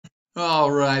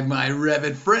All right, my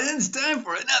Revit friends, time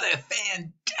for another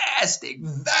fantastic,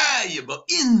 valuable,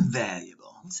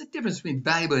 invaluable. What's the difference between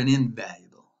valuable and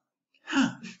invaluable?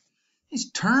 Huh,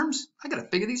 these terms, I gotta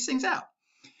figure these things out.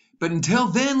 But until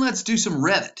then, let's do some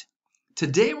Revit.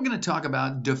 Today we're gonna talk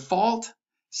about default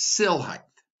sill height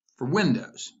for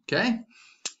windows, okay?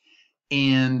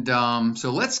 And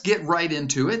so let's get right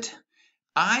into it.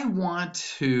 I want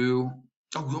to,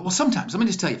 sometimes, let me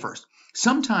just tell you first.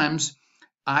 Sometimes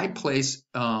I place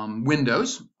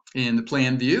windows in the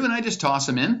plan view and I just toss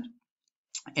them in.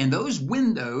 And those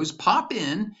windows pop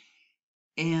in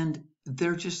and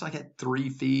they're just like at 3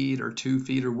 feet or 2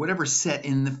 feet or whatever set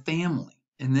in the family.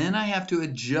 And then I have to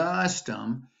adjust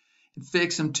them and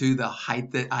fix them to the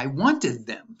height that I wanted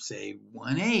them, say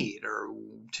 1.8 or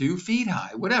 2 feet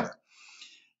high, whatever.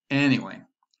 Anyway,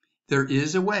 there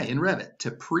is a way in Revit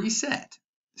to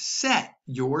set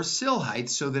your sill height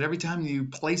so that every time you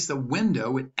place the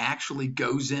window, it actually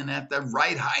goes in at the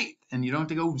right height and you don't have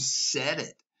to go set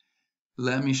it.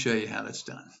 Let me show you how that's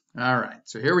done. All right,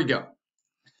 so here we go.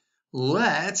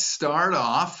 Let's start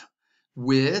off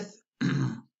with,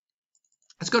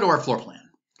 let's go to our floor plan,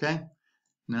 okay?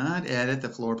 Not edit the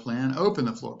floor plan, open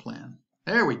the floor plan.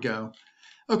 There we go.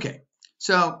 Okay,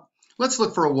 so let's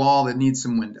look for a wall that needs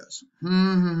some windows.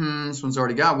 This one's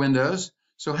already got windows.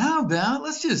 So how about,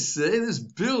 let's just say this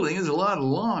building is a lot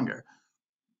longer.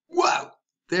 Whoa,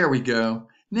 there we go.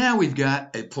 Now we've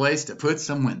got a place to put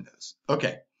some windows.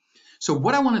 Okay, so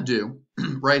what I want to do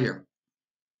right here,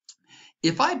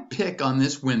 if I pick on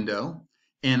this window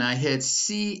and I hit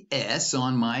CS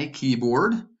on my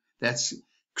keyboard, that's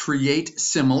create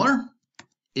similar,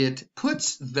 it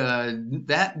puts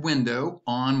that window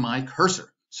on my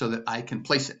cursor so that I can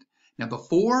place it. Now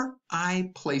before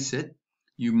I place it,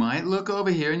 you might look over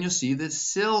here and you'll see the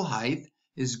sill height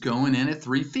is going in at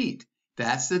 3 feet.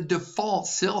 That's the default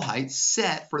sill height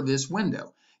set for this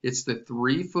window. It's the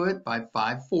 3 foot by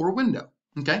 5'4" window,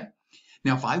 okay?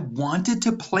 Now, if I wanted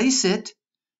to place it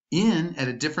in at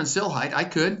a different sill height, I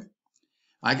could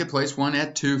place one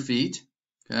at 2 feet,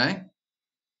 okay?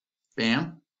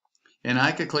 Bam. And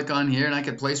I could click on here and I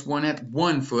could place one at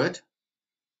 1 foot.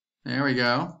 There we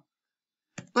go.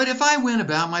 But if I went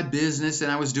about my business and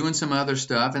I was doing some other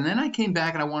stuff and then I came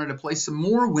back and I wanted to place some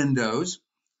more windows,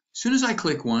 as soon as I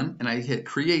click one and I hit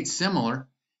create similar,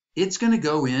 it's going to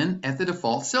go in at the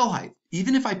default sill height.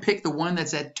 Even if I pick the one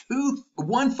that's at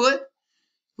 1 foot,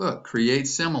 look, create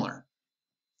similar.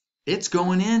 It's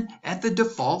going in at the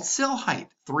default sill height,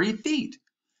 3 feet.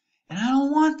 And I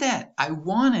don't want that. I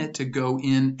want it to go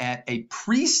in at a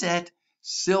preset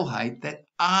sill height that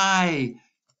I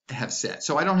have set.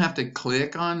 So I don't have to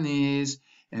click on these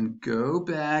and go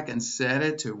back and set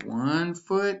it to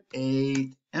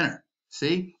 1'8", enter.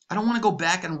 See, I don't want to go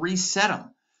back and reset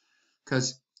them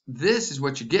because this is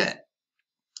what you get.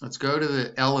 Let's go to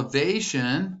the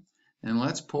elevation and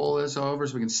let's pull this over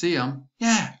so we can see them.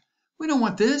 Yeah, we don't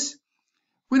want this.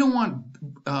 We don't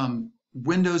want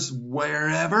windows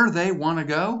wherever they want to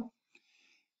go.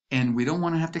 And we don't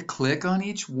want to have to click on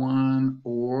each one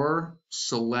or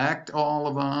select all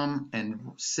of them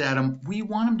and set them. We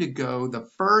want them to go the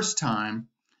first time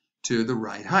to the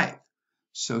right height.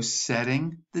 So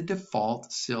setting the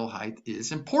default sill height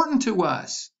is important to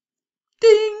us.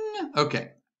 Ding!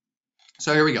 Okay,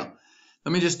 so here we go.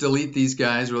 Let me just delete these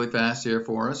guys really fast here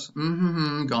for us.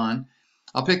 Gone.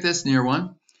 I'll pick this near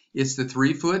one. It's the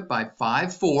 3 foot by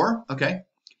 5'4", okay?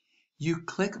 You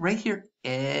click right here,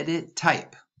 edit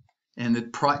type. And the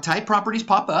type properties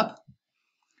pop up.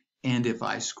 And if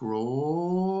I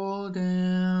scroll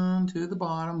down to the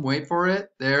bottom, wait for it.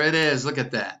 There it is. Look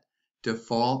at that.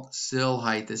 Default sill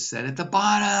height is set at the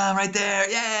bottom right there.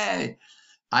 Yay!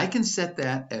 I can set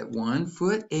that at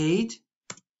 1'8".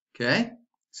 Okay.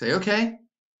 Say okay.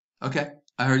 Okay.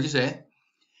 I heard you say it.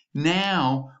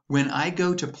 Now, when I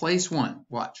go to place one,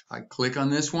 watch. I click on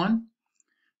this one.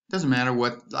 Doesn't matter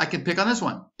what. I can pick on this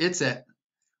one. It's at,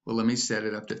 well, let me set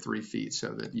it up to 3 feet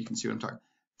so that you can see what I'm talking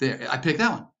about. There, I picked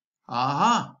that one.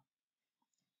 Aha.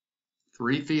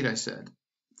 3 feet, I said.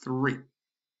 3.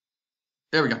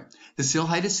 There we go. The sill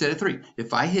height is set at 3.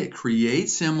 If I hit create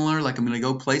similar, like I'm going to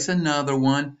go place another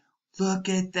one, look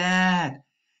at that.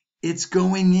 It's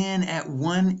going in at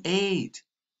 1'8".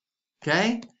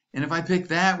 Okay? And if I pick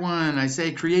that one, I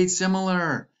say create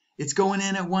similar, it's going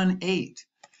in at 1'8".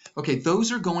 Okay,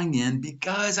 those are going in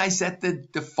because I set the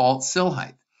default sill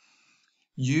height.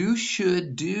 You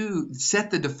should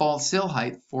set the default sill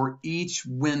height for each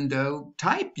window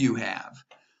type you have.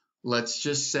 Let's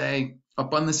just say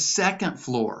up on the second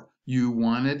floor, you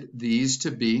wanted these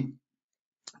to be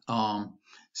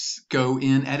go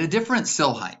in at a different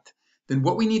sill height. then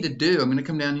what we need to do, I'm going to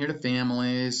come down here to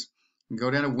families and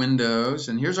go down to windows,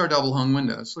 and here's our double hung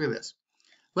windows. Look at this.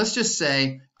 Let's just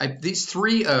say these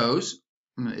 3 O's,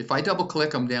 if I double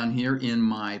click them down here in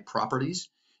my properties,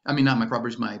 I mean not my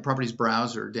properties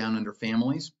browser down under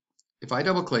families. If I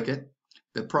double click it,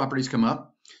 the properties come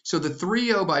up. So the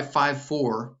 3.0 by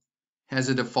 5.4 has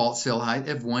a default sill height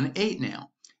of 1.8 now.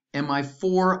 And my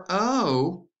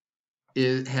 4.0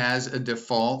 has a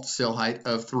default sill height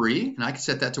of 3. And I can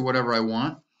set that to whatever I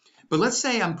want. But let's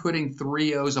say I'm putting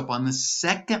 3 O's up on the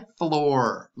 2nd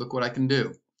floor. Look what I can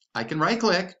do. I can right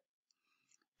click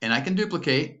and I can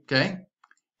duplicate, okay?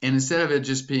 And instead of it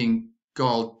just being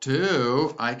called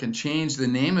 2, I can change the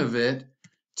name of it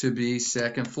to be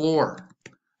 2nd floor.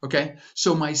 Okay,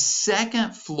 so my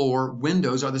 2nd floor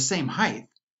windows are the same height,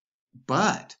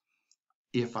 but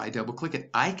if I double click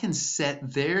it, I can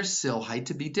set their sill height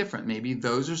to be different. Maybe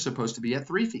those are supposed to be at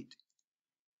 3 feet.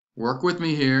 Work with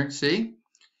me here, see?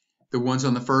 The ones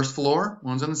on the 1st floor,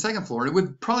 ones on the 2nd floor. It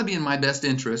would probably be in my best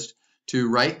interest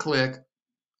to right click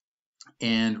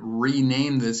and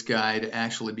rename this guy to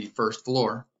actually be 1st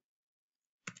floor.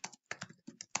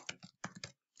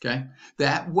 Okay,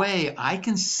 that way I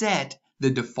can set the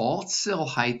default sill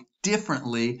height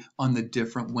differently on the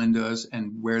different windows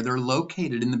and where they're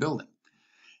located in the building.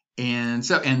 And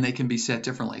they can be set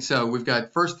differently. So we've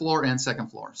got 1st floor and 2nd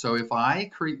floor. So if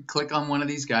I click on one of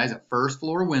these guys, a 1st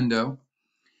floor window,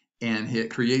 and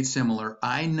hit create similar,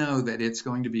 I know that it's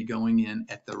going to be going in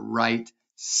at the right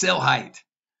sill height.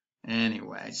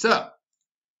 Anyway, so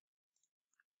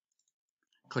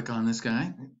click on this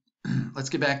guy. Let's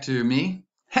get back to me.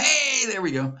 Hey, there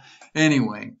we go.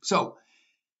 Anyway, so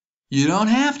you don't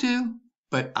have to,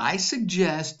 but I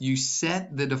suggest you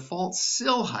set the default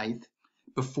sill height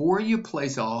before you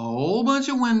place a whole bunch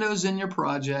of windows in your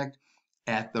project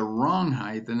at the wrong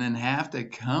height and then have to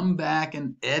come back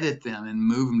and edit them and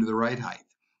move them to the right height.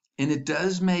 And it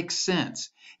does make sense.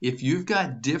 If you've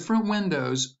got different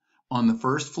windows on the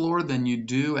 1st floor than you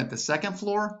do at the 2nd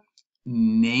floor,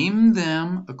 name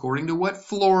them according to what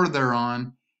floor they're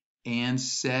on and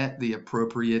set the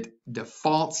appropriate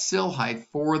default sill height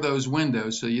for those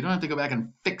windows so you don't have to go back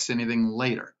and fix anything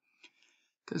later.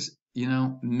 Because, you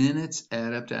know, minutes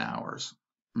add up to hours.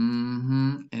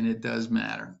 And it does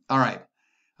matter. All right.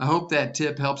 I hope that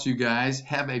tip helps you guys.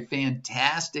 Have a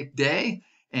fantastic day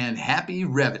and happy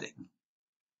Reviting.